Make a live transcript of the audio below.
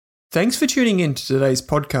Thanks for tuning in to today's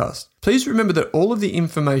podcast. Please remember that all of the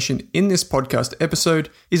information in this podcast episode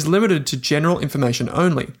is limited to general information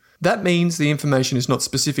only. That means the information is not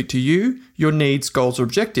specific to you, your needs, goals, or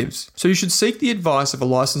objectives. So you should seek the advice of a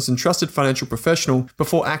licensed and trusted financial professional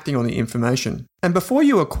before acting on the information. And before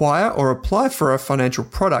you acquire or apply for a financial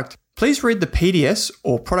product, please read the PDS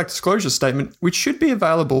or product disclosure statement, which should be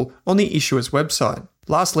available on the issuer's website.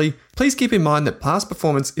 Lastly, please keep in mind that past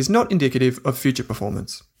performance is not indicative of future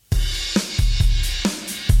performance.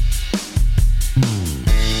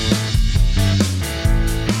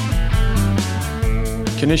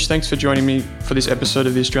 Kanish, thanks for joining me for this episode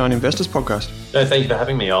of the Australian Investors Podcast. No, thank you for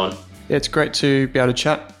having me on. Yeah, it's great to be able to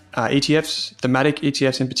chat ETFs, thematic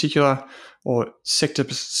ETFs in particular, or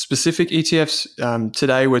sector-specific ETFs.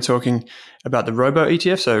 Today, we're talking about the Robo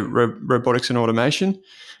ETF, so Robotics and Automation,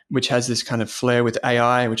 which has this kind of flair with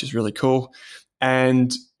AI, which is really cool.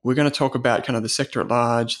 And we're going to talk about kind of the sector at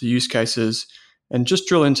large, the use cases, and just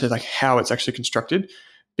drill into like how it's actually constructed.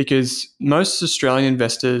 Because most Australian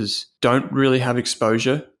investors don't really have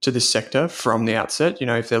exposure to this sector from the outset. You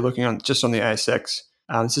know, if they're looking on just on the ASX,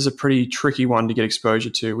 this is a pretty tricky one to get exposure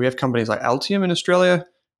to. We have companies like Altium in Australia,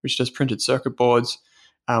 which does printed circuit boards.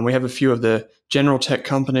 We have a few of the general tech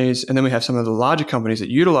companies, and then we have some of the larger companies that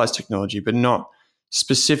utilize technology, but not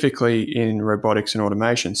specifically in robotics and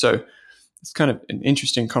automation. So it's kind of an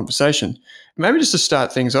interesting conversation. Maybe just to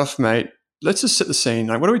start things off, mate, let's just set the scene.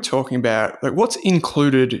 Like, what are we talking about? Like, what's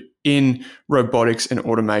included in robotics and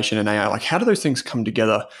automation and AI? Like, how do those things come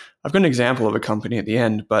together? I've got an example of a company at the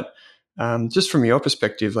end, but just from your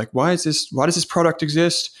perspective, like, why does this product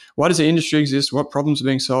exist? Why does the industry exist? What problems are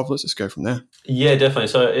being solved? Let's just go from there. Yeah, definitely.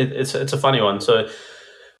 So it's a funny one. So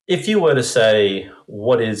if you were to say,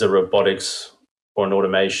 what is a robotics or an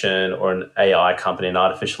automation or an AI company, an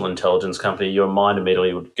artificial intelligence company, your mind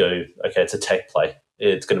immediately would go, okay, it's a tech play.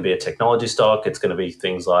 It's going to be a technology stock. It's going to be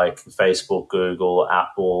things like Facebook, Google,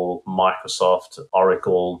 Apple, Microsoft,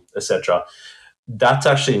 Oracle, etc. That's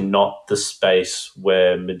actually not the space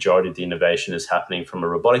where majority of the innovation is happening from a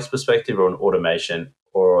robotics perspective or an automation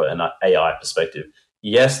or an AI perspective.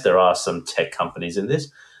 Yes, there are some tech companies in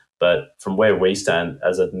this, but from where we stand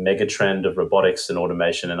as a mega trend of robotics and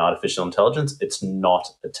automation and artificial intelligence, it's not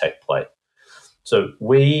a tech play. So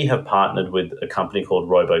we have partnered with a company called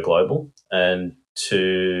Robo Global, and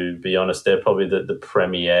to be honest, they're probably the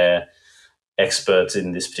premier experts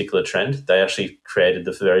in this particular trend. They actually created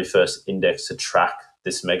the very first index to track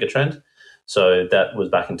this mega trend. So that was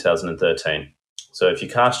back in 2013. So if you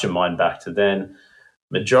cast your mind back to then,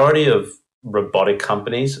 majority of robotic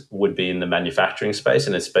companies would be in the manufacturing space,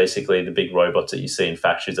 and it's basically the big robots that you see in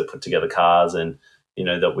factories that put together cars and, you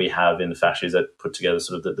know, that we have in the factories that put together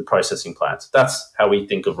sort of the processing plants. That's how we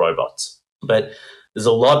think of robots. But there's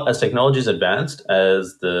a lot, as technology has advanced,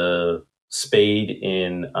 as the speed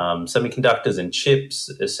in semiconductors and chips,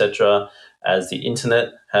 etc., as the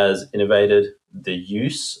internet has innovated, the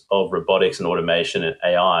use of robotics and automation and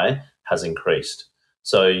AI has increased.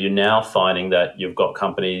 So you're now finding that you've got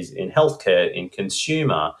companies in healthcare, in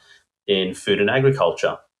consumer, in food and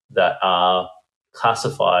agriculture that are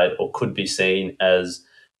classified or could be seen as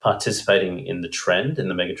participating in the trend, in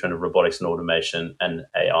the mega trend of robotics and automation and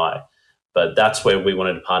AI. But that's where we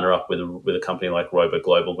wanted to partner up with a company like Robo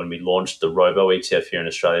Global when we launched the Robo ETF here in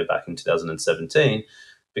Australia back in 2017,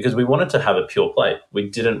 because we wanted to have a pure play. We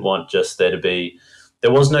didn't want just there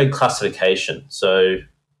was no classification. So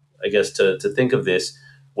I guess to think of this,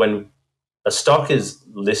 when a stock is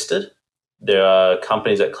listed, there are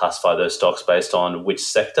companies that classify those stocks based on which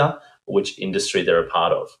sector or which industry they're a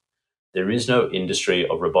part of. There is no industry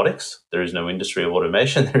of robotics. There is no industry of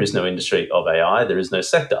automation. There is no industry of AI. There is no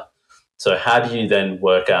sector. So how do you then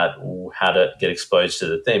work out how to get exposed to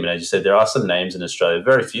the theme? And as you said, there are some names in Australia,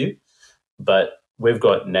 very few, but we've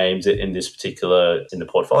got names in this particular, in the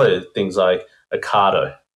portfolio, things like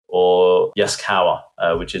Ocado or Yaskawa,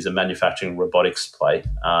 which is a manufacturing robotics play,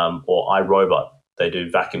 or iRobot, they do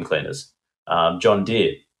vacuum cleaners. John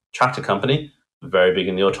Deere, tractor company, very big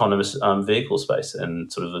in the autonomous vehicle space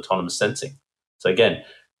and sort of autonomous sensing. So again,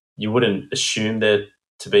 you wouldn't assume there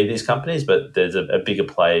to be these companies, but there's a bigger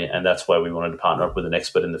play, and that's why we wanted to partner up with an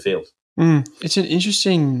expert in the field. It's an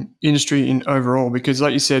interesting industry in overall because,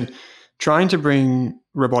 like you said, trying to bring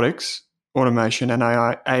robotics, automation, and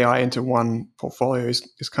AI into one portfolio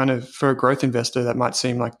is kind of, for a growth investor, that might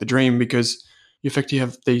seem like the dream because you effectively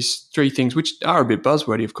have these three things, which are a bit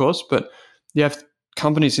buzzwordy, of course, but you have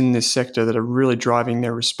companies in this sector that are really driving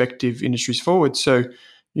their respective industries forward. So,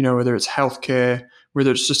 you know, whether it's healthcare,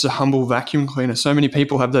 whether it's just a humble vacuum cleaner. So many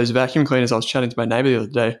people have those vacuum cleaners. I was chatting to my neighbor the other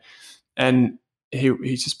day, and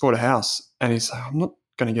he just bought a house, and he's like, I'm not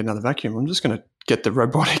going to get another vacuum. I'm just going to get the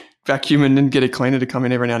robotic vacuum and then get a cleaner to come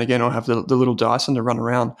in every now and again, or have the little Dyson to run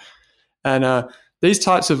around. And these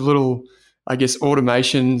types of little, I guess,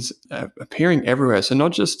 automations appearing everywhere. So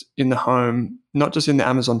not just in the home, not just in the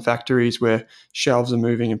Amazon factories where shelves are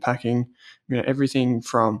moving and packing, everything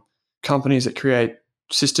from companies that create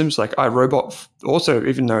systems like iRobot also,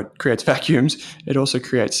 even though it creates vacuums, it also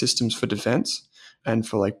creates systems for defense and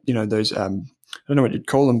for those, I don't know what you'd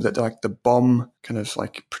call them, but like the bomb kind of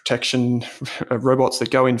like protection robots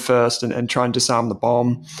that go in first and try and disarm the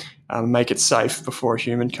bomb, make it safe before a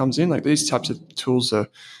human comes in. Like these types of tools are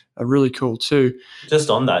really cool too. Just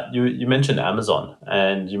on that, you mentioned Amazon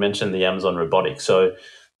and you mentioned the Amazon Robotics. So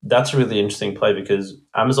that's a really interesting play because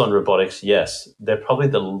Amazon Robotics, yes, they're probably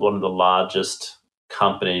one of the largest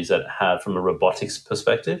companies that have from a robotics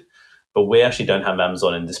perspective, but we actually don't have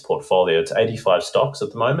Amazon in this portfolio. It's 85 stocks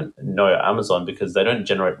at the moment. No Amazon because they don't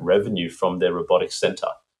generate revenue from their robotics center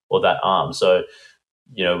or that arm. So,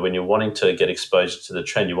 when you're wanting to get exposure to the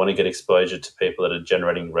trend, you want to get exposure to people that are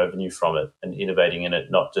generating revenue from it and innovating in it,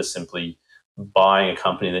 not just simply buying a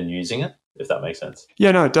company and then using it, if that makes sense.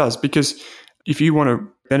 Yeah, no, it does. Because if you want to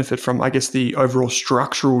benefit from, I guess, the overall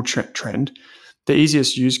structural trend, the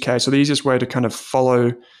easiest use case or the easiest way to kind of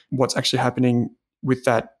follow what's actually happening with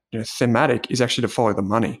that thematic is actually to follow the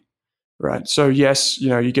money, right? So yes,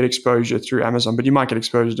 you get exposure through Amazon, but you might get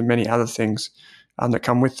exposure to many other things that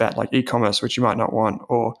come with that, like e-commerce, which you might not want,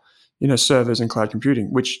 or servers and cloud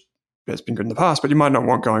computing, which has been good in the past, but you might not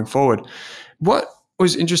want going forward. What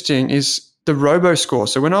was interesting is the Robo score.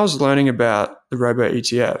 So when I was learning about the Robo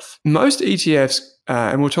ETF, most ETFs,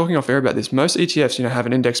 and we're talking off air about this, most ETFs, have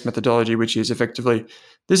an index methodology, which is effectively,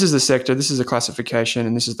 this is the sector, this is a classification,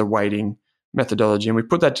 and this is the weighting methodology. And we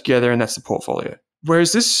put that together and that's the portfolio.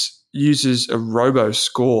 Whereas this uses a Robo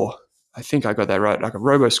score. I think I got that right, like a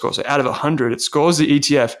Robo score. So out of 100, it scores the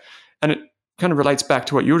ETF. And it kind of relates back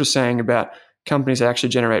to what you were just saying about companies that actually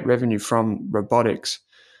generate revenue from robotics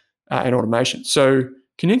and automation. So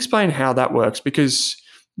can you explain how that works? Because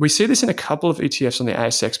we see this in a couple of ETFs on the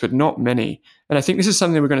ASX, but not many. And I think this is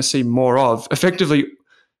something that we're going to see more of, effectively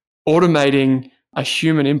automating a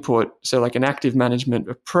human input, so like an active management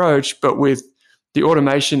approach, but with the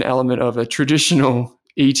automation element of a traditional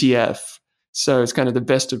ETF. So it's kind of the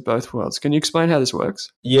best of both worlds. Can you explain how this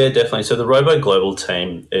works? Yeah, definitely. So the Robo Global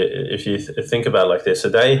team, if you think about it like this, so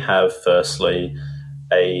they have firstly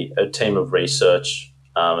a team of research,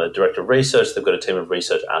 a director of research. They've got a team of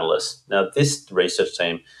research analysts. Now, this research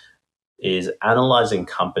team is analyzing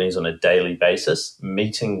companies on a daily basis,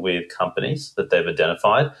 meeting with companies that they've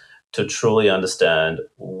identified to truly understand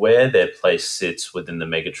where their place sits within the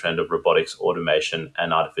megatrend of robotics, automation,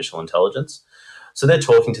 and artificial intelligence. So they're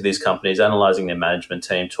talking to these companies, analyzing their management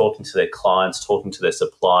team, talking to their clients, talking to their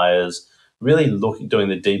suppliers, really doing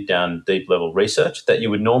the deep level research that you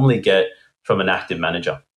would normally get from an active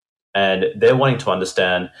manager. And they're wanting to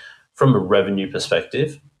understand from a revenue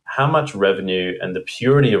perspective, how much revenue and the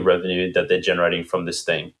purity of revenue that they're generating from this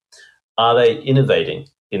theme. Are they innovating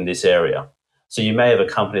in this area? So you may have a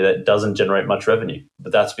company that doesn't generate much revenue,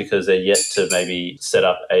 but that's because they're yet to maybe set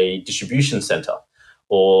up a distribution center,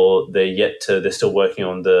 or they're still working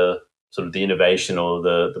on the sort of the innovation or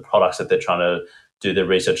the products that they're trying to do their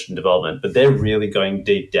research and development. But they're really going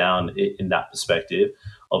deep down in that perspective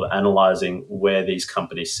of analyzing where these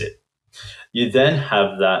companies sit. You then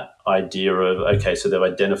have that idea of, okay, so they've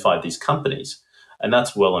identified these companies, and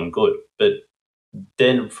that's well and good. But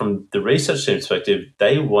then from the research team perspective,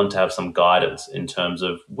 they want to have some guidance in terms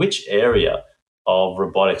of which area of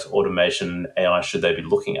robotics, automation, and AI should they be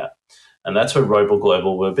looking at. And that's where Robo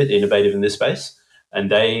Global were a bit innovative in this space.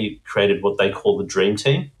 And they created what they call the dream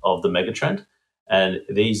team of the megatrend. And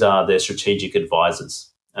these are their strategic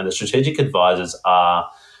advisors. And the strategic advisors are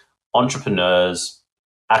entrepreneurs,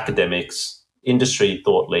 academics, industry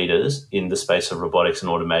thought leaders in the space of robotics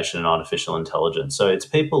and automation and artificial intelligence. So it's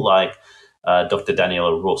people like Dr.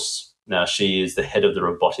 Daniela Russ. Now, she is the head of the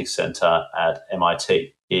Robotics Center at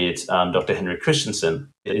MIT. It's Dr. Henry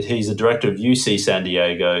Christensen. He's the director of UC San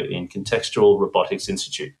Diego in Contextual Robotics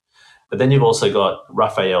Institute. But then you've also got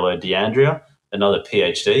Raffaello D'Andrea, another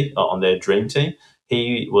PhD on their dream team.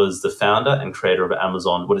 He was the founder and creator of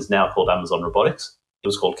Amazon, what is now called Amazon Robotics. It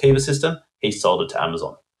was called Kiva System. He sold it to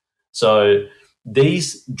Amazon. So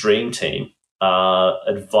these dream team are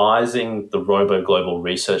advising the Robo Global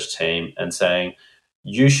research team and saying,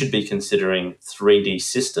 you should be considering 3D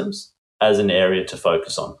systems as an area to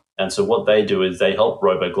focus on. And so what they do is they help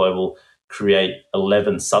Robo Global create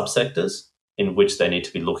 11 subsectors in which they need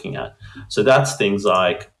to be looking at. So that's things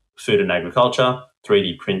like food and agriculture,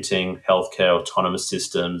 3D printing, healthcare, autonomous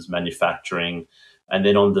systems, manufacturing, And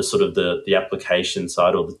then on the sort of the application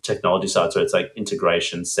side or the technology side, so it's like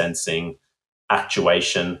integration, sensing,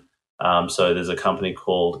 actuation. So there's a company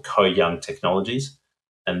called Young Technologies,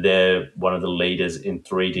 and they're one of the leaders in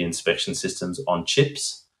 3D inspection systems on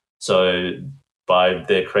chips. So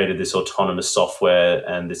they created this autonomous software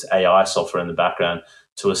and this AI software in the background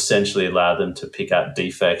to essentially allow them to pick out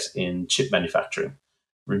defects in chip manufacturing,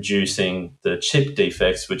 reducing the chip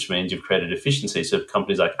defects, which means you've created efficiency. So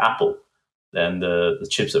companies like Apple and the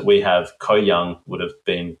chips that we have, Young would have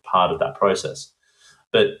been part of that process.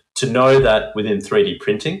 But to know that within 3D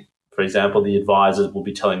printing, for example, the advisors will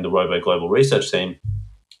be telling the Robo Global Research team,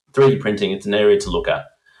 3D printing, it's an area to look at.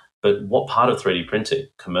 But what part of 3D printing?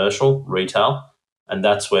 Commercial, retail? And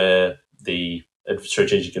that's where the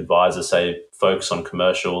strategic advisors say focus on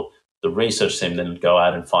commercial. The research team then go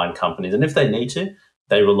out and find companies. And if they need to,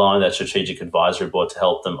 they rely on that strategic advisory board to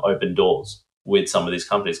help them open doors with some of these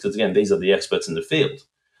companies. Because again, these are the experts in the field.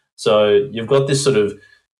 So you've got this sort of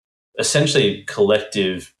essentially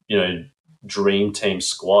collective, dream team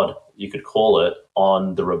squad, you could call it,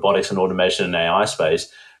 on the robotics and automation and AI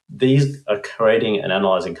space. These are creating and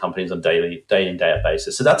analyzing companies on day in, day out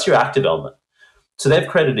basis. So that's your active element. So they've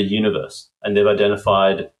created a universe and they've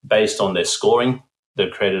identified, based on their scoring,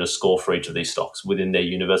 they've created a score for each of these stocks within their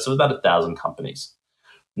universe of about 1,000 companies.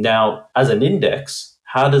 Now, as an index,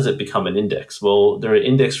 how does it become an index? Well, there are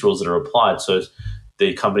index rules that are applied. So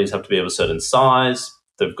the companies have to be of a certain size.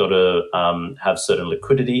 They've got to have certain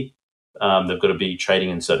liquidity. They've got to be trading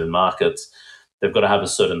in certain markets. They've got to have a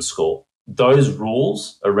certain score. Those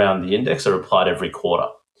rules around the index are applied every quarter.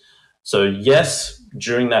 So yes,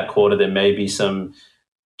 during that quarter, there may be some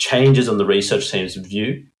changes on the research team's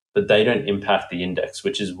view, but they don't impact the index,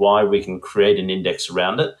 which is why we can create an index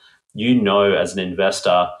around it. As an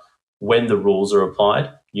investor, when the rules are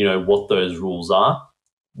applied, what those rules are.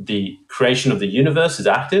 The creation of the universe is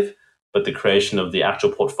active, but the creation of the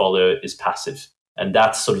actual portfolio is passive. And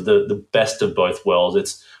that's sort of the best of both worlds.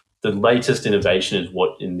 It's the latest innovation is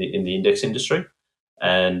what in the index industry.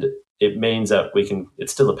 And it means that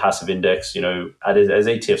it's still a passive index. As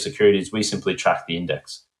ETF securities, we simply track the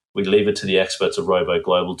index. We leave it to the experts of Robo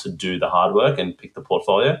Global to do the hard work and pick the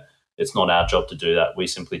portfolio. It's not our job to do that. We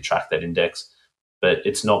simply track that index, but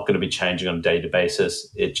it's not going to be changing on a daily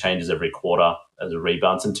basis. It changes every quarter as it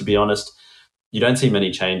rebounds. And to be honest, you don't see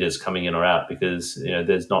many changes coming in or out because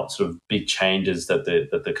there's not sort of big changes that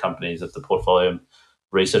the companies, that the portfolio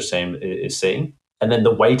research team is seeing. And then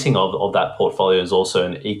the weighting of that portfolio is also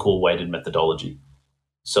an equal weighted methodology.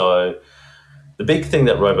 So the big thing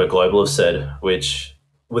that Robo Global has said, which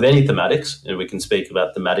with any thematics, we can speak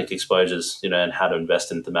about thematic exposures, and how to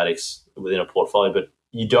invest in thematics within a portfolio, but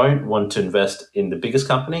you don't want to invest in the biggest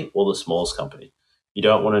company or the smallest company. You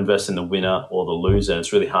don't want to invest in the winner or the loser.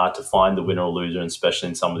 It's really hard to find the winner or loser, and especially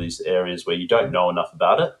in some of these areas where you don't know enough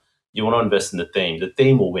about it. You want to invest in the theme. The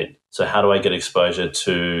theme will win. So how do I get exposure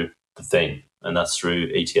to the theme? And that's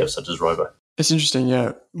through ETFs such as Robo. It's interesting,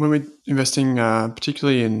 yeah. When we're investing,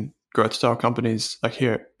 particularly in growth style companies, like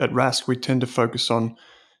here at Rask, we tend to focus on,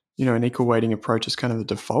 an equal weighting approach as kind of the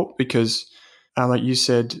default because, like you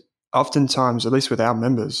said, oftentimes, at least with our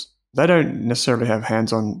members, they don't necessarily have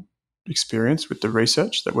hands-on experience with the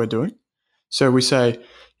research that we're doing. So we say,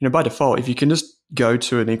 by default, if you can just go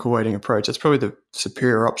to an equal weighting approach, that's probably the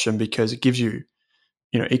superior option because it gives you,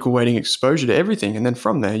 equal weighting exposure to everything. And then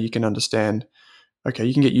from there, you can understand, okay,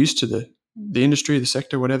 you can get used to the industry, the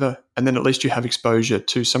sector, whatever. And then at least you have exposure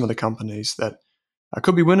to some of the companies that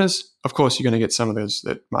could be winners. Of course, you're going to get some of those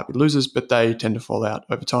that might be losers, but they tend to fall out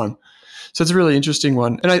over time. So it's a really interesting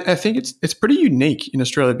one. And I think it's pretty unique in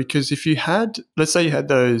Australia because if you had, let's say you had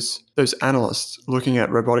those analysts looking at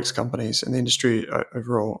robotics companies and the industry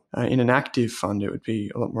overall, in an active fund, it would be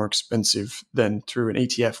a lot more expensive than through an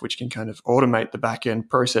ETF, which can kind of automate the back-end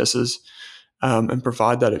processes and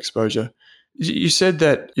provide that exposure. You said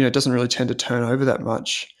that it doesn't really tend to turn over that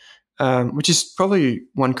much, which is probably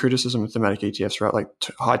one criticism of thematic ETFs, right? Like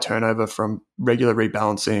high turnover from regular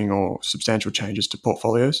rebalancing or substantial changes to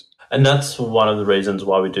portfolios. And that's one of the reasons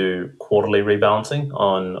why we do quarterly rebalancing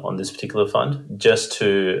on this particular fund, just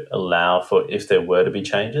to allow for if there were to be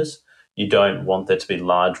changes. You don't want there to be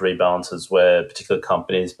large rebalances where particular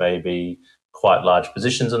companies may be quite large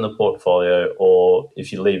positions in the portfolio, or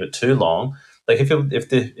if you leave it too long, like if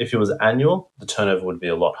it was annual, the turnover would be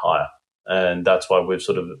a lot higher. And that's why we've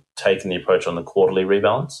sort of taken the approach on the quarterly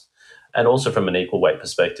rebalance. And also from an equal weight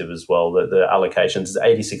perspective as well, the allocations is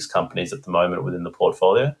 86 companies at the moment within the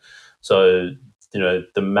portfolio. So,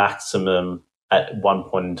 the maximum at one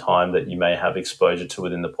point in time that you may have exposure to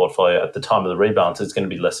within the portfolio at the time of the rebalance is going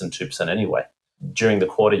to be less than 2% anyway. During the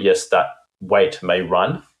quarter, yes, that weight may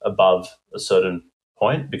run above a certain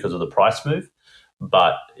point because of the price move,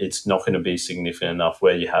 but it's not going to be significant enough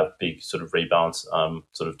where you have big sort of rebalance,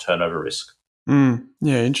 sort of turnover risk.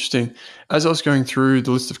 Yeah, interesting. As I was going through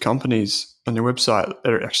the list of companies on your website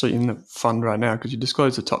that are actually in the fund right now, because you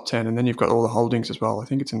disclose the top 10 and then you've got all the holdings as well. I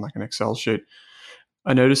think it's in like an Excel sheet.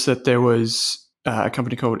 I noticed that there was a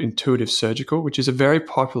company called Intuitive Surgical, which is a very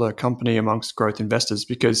popular company amongst growth investors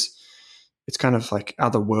because it's kind of like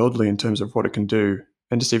otherworldly in terms of what it can do.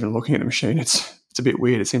 And just even looking at the machine, it's a bit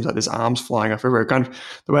weird. It seems like there's arms flying off everywhere. Kind of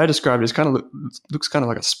the way I describe it is kind of looks kind of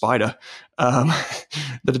like a spider um,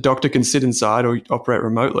 that a doctor can sit inside or operate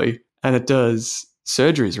remotely, and it does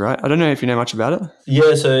surgeries. Right? I don't know if you know much about it.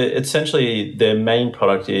 Yeah, so essentially their main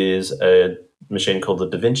product is a machine called the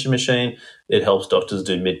Da Vinci machine. It helps doctors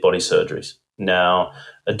do mid-body surgeries. Now,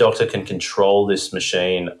 a doctor can control this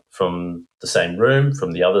machine from the same room,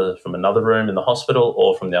 from another room in the hospital,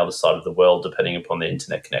 or from the other side of the world, depending upon the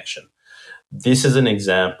internet connection. This is an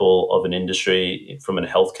example of an industry from a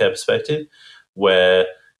healthcare perspective where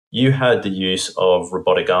you had the use of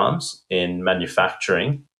robotic arms in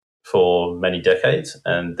manufacturing for many decades,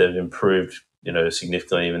 and they've improved,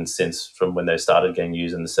 significantly even since from when they started getting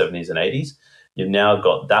used in the 70s and 80s. You've now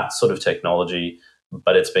got that sort of technology,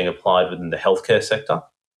 but it's being applied within the healthcare sector.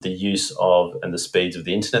 The use of and the speeds of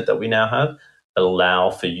the internet that we now have allow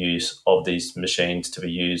for use of these machines to be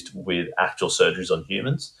used with actual surgeries on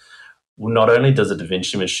humans. Not only does a Da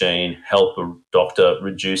Vinci machine help a doctor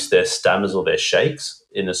reduce their stammers or their shakes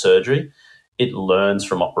in a surgery, it learns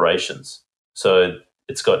from operations. So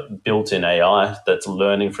it's got built-in AI that's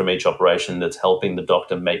learning from each operation, that's helping the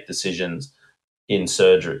doctor make decisions in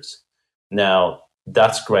surgeries. Now,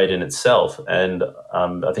 that's great in itself. And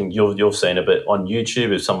I think you've seen it, but on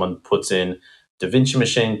YouTube, if someone puts in Da Vinci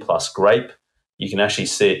machine plus grape, you can actually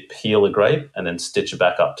see it peel a grape and then stitch it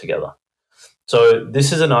back up together. So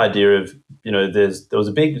this is an idea of, there was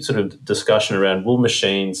a big sort of discussion around, will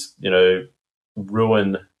machines,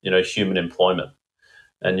 ruin, human employment?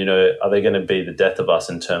 And, are they going to be the death of us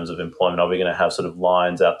in terms of employment? Are we going to have sort of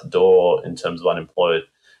lines out the door in terms of unemployed?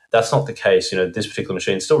 That's not the case. This particular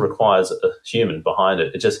machine still requires a human behind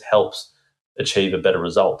it. It just helps achieve a better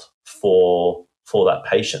result for that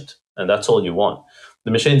patient. And that's all you want.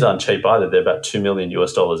 The machines aren't cheap either. They're about $2 million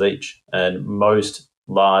US each. And most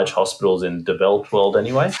large hospitals in the developed world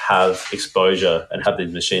anyway have exposure and have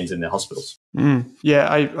these machines in their hospitals. Yeah,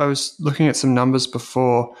 I was looking at some numbers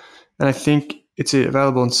before, and I think it's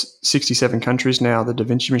available in 67 countries now, the Da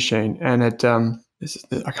Vinci machine. And I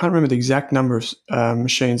can't remember the exact number of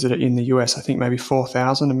machines that are in the US. I think maybe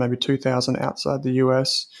 4,000 and maybe 2,000 outside the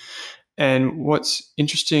US. And what's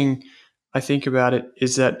interesting, I think, about it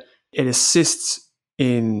is that it assists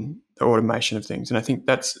in the automation of things. And I think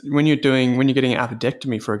that's when you're getting an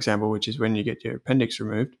appendectomy, for example, which is when you get your appendix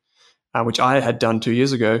removed, which I had done 2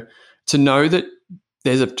 years ago, to know that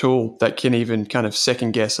there's a tool that can even kind of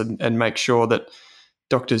second guess and make sure that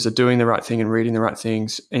doctors are doing the right thing and reading the right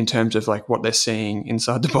things in terms of like what they're seeing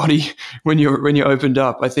inside the body when you're opened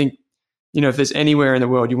up. I think, if there's anywhere in the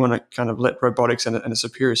world you want to kind of let robotics and a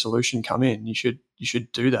superior solution come in, you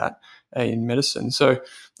should do that in medicine. So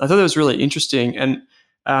I thought that was really interesting. And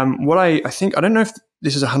what I think, I don't know if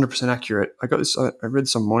this is 100% accurate. I read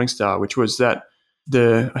this on Morningstar, which was that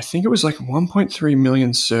I think it was like 1.3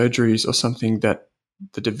 million surgeries or something that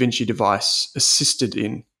the Da Vinci device assisted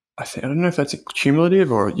in. I don't know if that's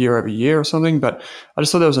cumulative or year over year or something, but I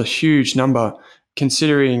just thought that was a huge number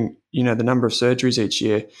considering, the number of surgeries each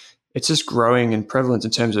year. It's just growing in prevalence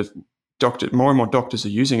in terms of more and more doctors are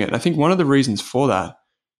using it. And I think one of the reasons for that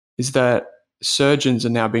is that surgeons are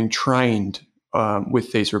now being trained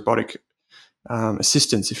with these robotic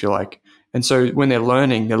assistants, if you like. And so when they're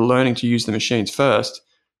learning to use the machines first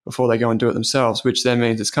before they go and do it themselves, which then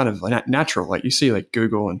means it's kind of natural. Like you see like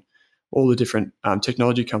Google and all the different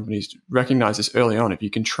technology companies recognize this early on. If you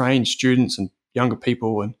can train students and younger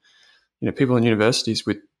people and people in universities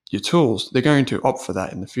with your tools, they're going to opt for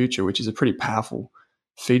that in the future, which is a pretty powerful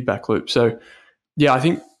feedback loop. So yeah, I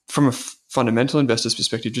think from a fundamental investor's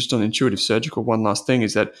perspective, just on Intuitive Surgical, one last thing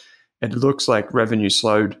is that it looks like revenue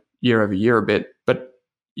slowed year over year a bit, but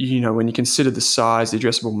when you consider the size, the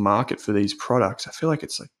addressable market for these products, I feel like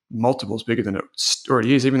it's like multiples bigger than it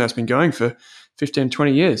already is, even though it's been going for 15,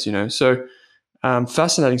 20 years, So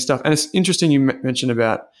fascinating stuff. And it's interesting you mentioned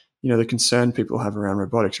about, the concern people have around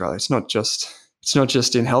robotics, right? It's not just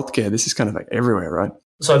in healthcare. This is kind of like everywhere, right?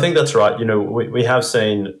 So I think that's right. We have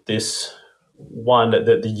seen this one,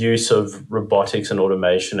 that the use of robotics and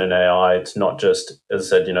automation and AI, it's not just,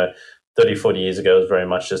 as I said, 30, 40 years ago, it was very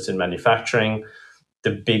much just in manufacturing.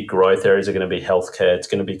 The big growth areas are going to be healthcare. It's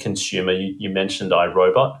going to be consumer. You mentioned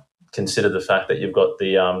iRobot. Consider the fact that you've got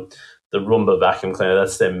the Roomba vacuum cleaner.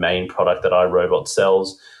 That's their main product that iRobot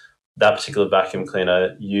sells. That particular vacuum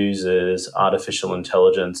cleaner uses artificial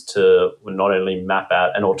intelligence to not only map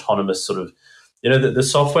out an autonomous sort of, the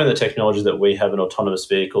software and the technology that we have in autonomous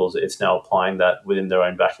vehicles, it's now applying that within their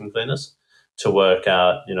own vacuum cleaners to work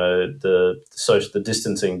out, the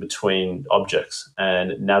distancing between objects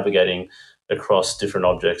and navigating across different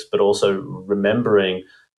objects, but also remembering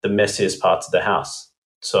the messiest parts of the house.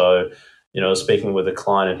 So, I was speaking with a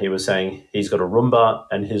client and he was saying he's got a Roomba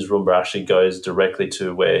and his Roomba actually goes directly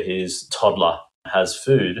to where his toddler has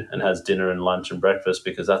food and has dinner and lunch and breakfast,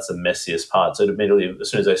 because that's the messiest part. So immediately, as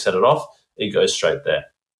soon as they set it off, it goes straight there.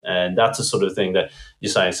 And that's the sort of thing that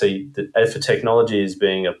you're saying. So if a technology is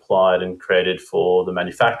being applied and created for the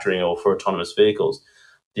manufacturing or for autonomous vehicles,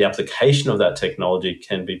 the application of that technology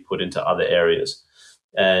can be put into other areas.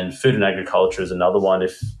 And food and agriculture is another one.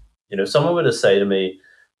 If someone were to say to me,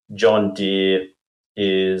 John Deere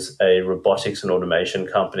is a robotics and automation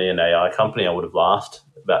company, an AI company, I would have laughed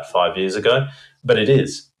about 5 years ago. But it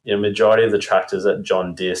is. Majority of the tractors that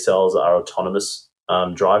John Deere sells are autonomous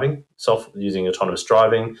driving, using autonomous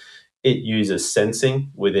driving. It uses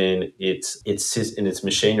sensing within its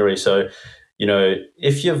machinery. So,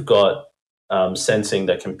 if you've got sensing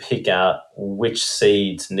that can pick out which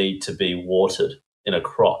seeds need to be watered in a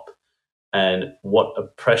crop and what a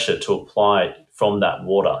pressure to apply from that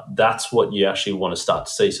water, that's what you actually want to start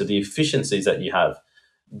to see. So the efficiencies that you have,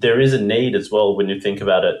 there is a need as well when you think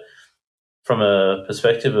about it from a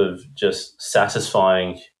perspective of just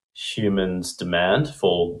satisfying humans' demand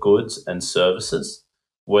for goods and services,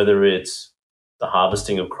 whether it's the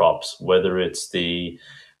harvesting of crops, whether it's the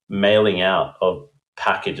mailing out of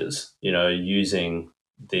packages, using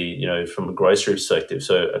from a grocery perspective.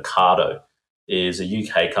 So Ocado is a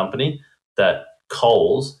UK company that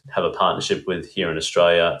Coles have a partnership with here in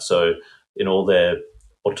Australia. So in all their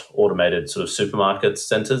automated sort of supermarket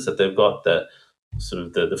centres that they've got, that sort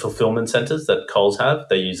of the fulfillment centres that Coles have,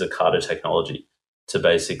 they use Ocado technology to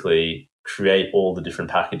basically create all the different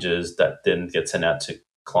packages that then get sent out to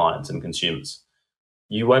clients and consumers.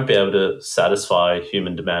 You won't be able to satisfy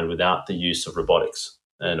human demand without the use of robotics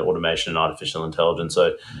and automation and artificial intelligence.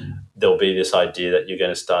 So there'll be this idea that you're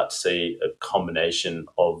going to start to see a combination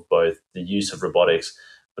of both the use of robotics,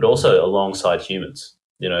 but also alongside humans.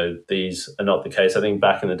 These are not the case. I think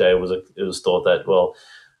back in the day, it was thought that, well,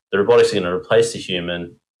 the robotics are going to replace the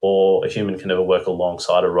human, or a human can never work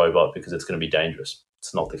alongside a robot because it's going to be dangerous.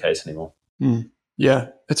 It's not the case anymore. Yeah,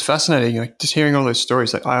 it's fascinating. Like just hearing all those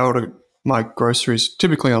stories. Like I order my groceries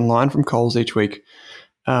typically online from Coles each week.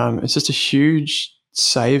 It's just a huge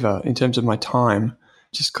saver in terms of my time.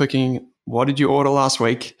 Just clicking, what did you order last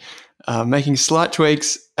week? Making slight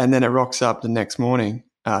tweaks, and then it rocks up the next morning.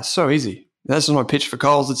 So easy. That's not my pitch for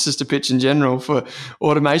Coles. It's just a pitch in general for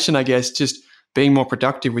automation, I guess, just being more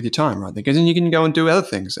productive with your time, right? Because then you can go and do other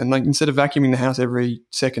things. And like instead of vacuuming the house every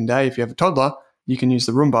second day, if you have a toddler, you can use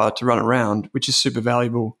the Roomba to run around, which is super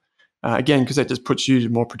valuable. Again, because that just puts you to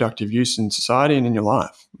more productive use in society and in your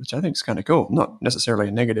life, which I think is kind of cool, not necessarily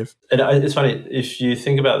a negative. And it's funny, if you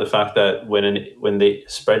think about the fact that when the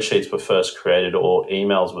spreadsheets were first created or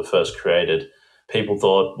emails were first created, people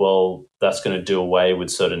thought, well, that's going to do away with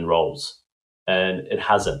certain roles. And it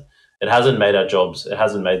hasn't. It hasn't made our jobs, it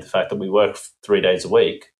hasn't made the fact that we work 3 days a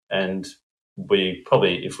week, and we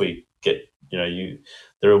probably, if we get,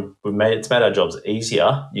 it's made our jobs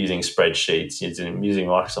easier using spreadsheets, using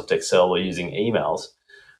Microsoft Excel or using emails,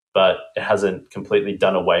 but it hasn't completely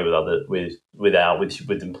done away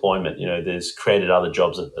with employment. There's created other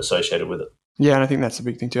jobs associated with it. Yeah, and I think that's a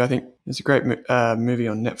big thing too. I think there's a great movie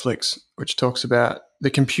on Netflix which talks about the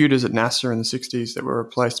computers at NASA in the 60s that were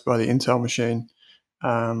replaced by the Intel machine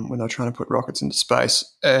when they were trying to put rockets into space.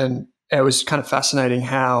 And it was kind of fascinating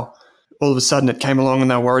how all of a sudden it came along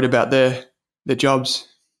and they were worried about their jobs.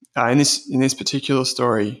 In this particular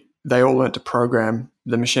story, they all learned to program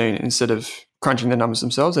the machine instead of crunching the numbers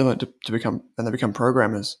themselves. They learned to become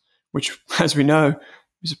programmers, which, as we know,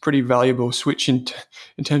 is a pretty valuable switch in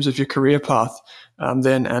terms of your career path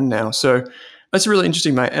then and now. So that's really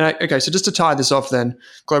interesting, mate. And okay, so just to tie this off then,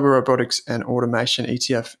 Global Robotics and Automation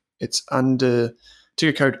ETF, it's under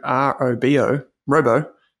ticker code ROBO,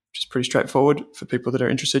 which is pretty straightforward for people that are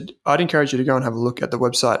interested. I'd encourage you to go and have a look at the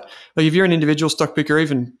website. Like if you're an individual stock picker,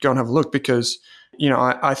 even go and have a look, because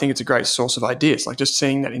I think it's a great source of ideas. Like just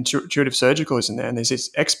seeing that Intuitive Surgical is in there and there's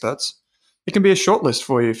these experts, it can be a short list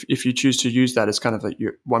for you if you choose to use that as kind of like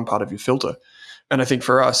one part of your filter. And I think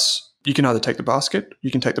for us, you can either take the basket,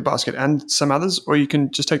 and some others, or you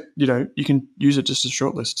can just take, you can use it just as a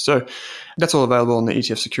short list. So that's all available on the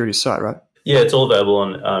ETF Securities site, right? Yeah, it's all available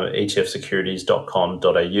on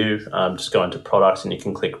etfsecurities.com.au. Just go into products and you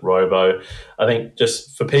can click Robo. I think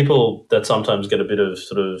just for people that sometimes get a bit of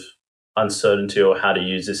sort of uncertainty or how to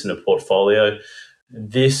use this in a portfolio,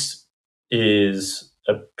 this is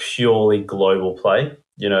a purely global play.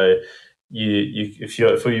 If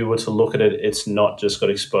you were to look at it, it's not just got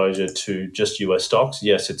exposure to just US stocks.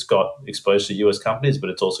 Yes, it's got exposure to US companies, but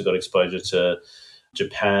it's also got exposure to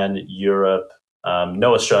Japan, Europe.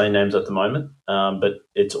 No Australian names at the moment, but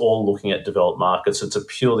it's all looking at developed markets. It's a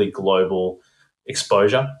purely global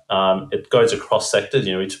exposure. It goes across sectors.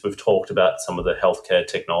 We've talked about some of the healthcare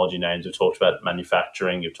technology names. We've talked about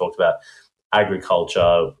manufacturing. We've talked about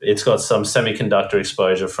agriculture. It's got some semiconductor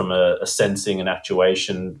exposure from a sensing and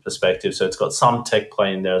actuation perspective. So it's got some tech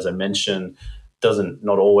play in there, as I mentioned.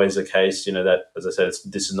 Not always the case. That, as I said,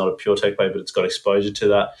 this is not a pure tech play, but it's got exposure to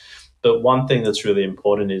that. But one thing that's really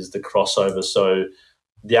important is the crossover. So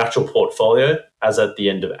the actual portfolio, as at the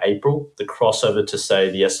end of April, the crossover to, say,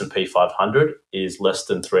 the S&P 500 is less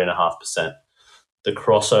than 3.5%. The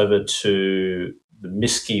crossover to the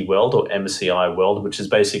MSCI World or MSCI World, which is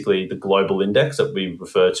basically the global index that we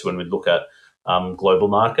refer to when we look at global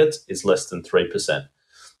markets, is less than 3%.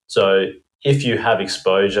 So if you have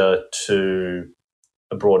exposure to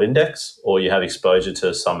a broad index, or you have exposure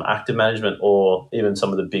to some active management, or even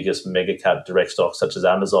some of the biggest mega cap direct stocks such as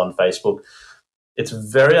Amazon, Facebook, it's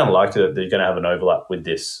very unlikely that you're going to have an overlap with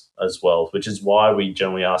this as well, which is why we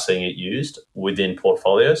generally are seeing it used within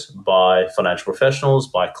portfolios by financial professionals,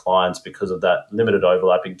 by clients, because of that limited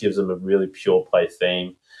overlap. It gives them a really pure play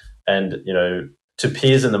theme. And, to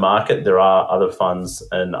peers in the market, there are other funds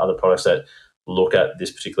and other products that look at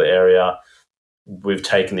this particular area. We've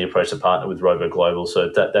taken the approach to partner with Robo Global. So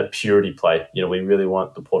that purity play, we really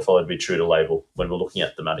want the portfolio to be true to label when we're looking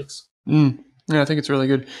at thematics. Yeah, I think it's really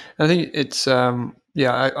good. I think it's,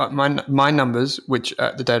 my numbers, which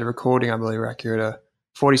at the date of recording, I believe are accurate, are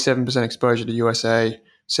 47% exposure to USA,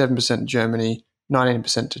 7% Germany,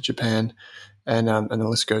 19% to Japan, and the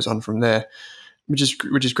list goes on from there, which is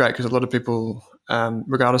great, because a lot of people,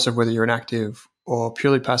 regardless of whether you're an active or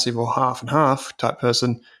purely passive or half and half type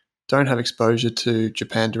person, don't have exposure to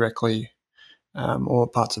Japan directly, or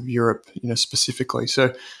parts of Europe, specifically.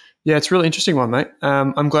 So, yeah, it's a really interesting one, mate.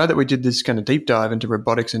 I'm glad that we did this kind of deep dive into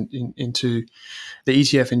robotics and into the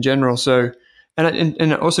ETF in general. So,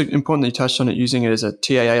 and also important that you touched on it, using it as a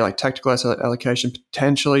TAA, like tactical asset allocation,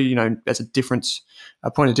 potentially, as a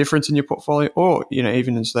point of difference in your portfolio, or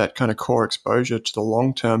even as that kind of core exposure to the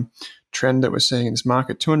long term trend that we're seeing in this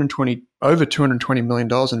market. Over $220 million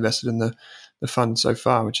invested in the fund so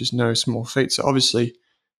far, which is no small feat. So obviously,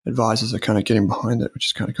 advisors are kind of getting behind it, which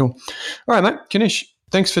is kind of cool. All right, mate. Kanish,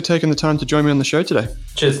 thanks for taking the time to join me on the show today.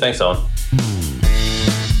 Cheers. Thanks, Owen.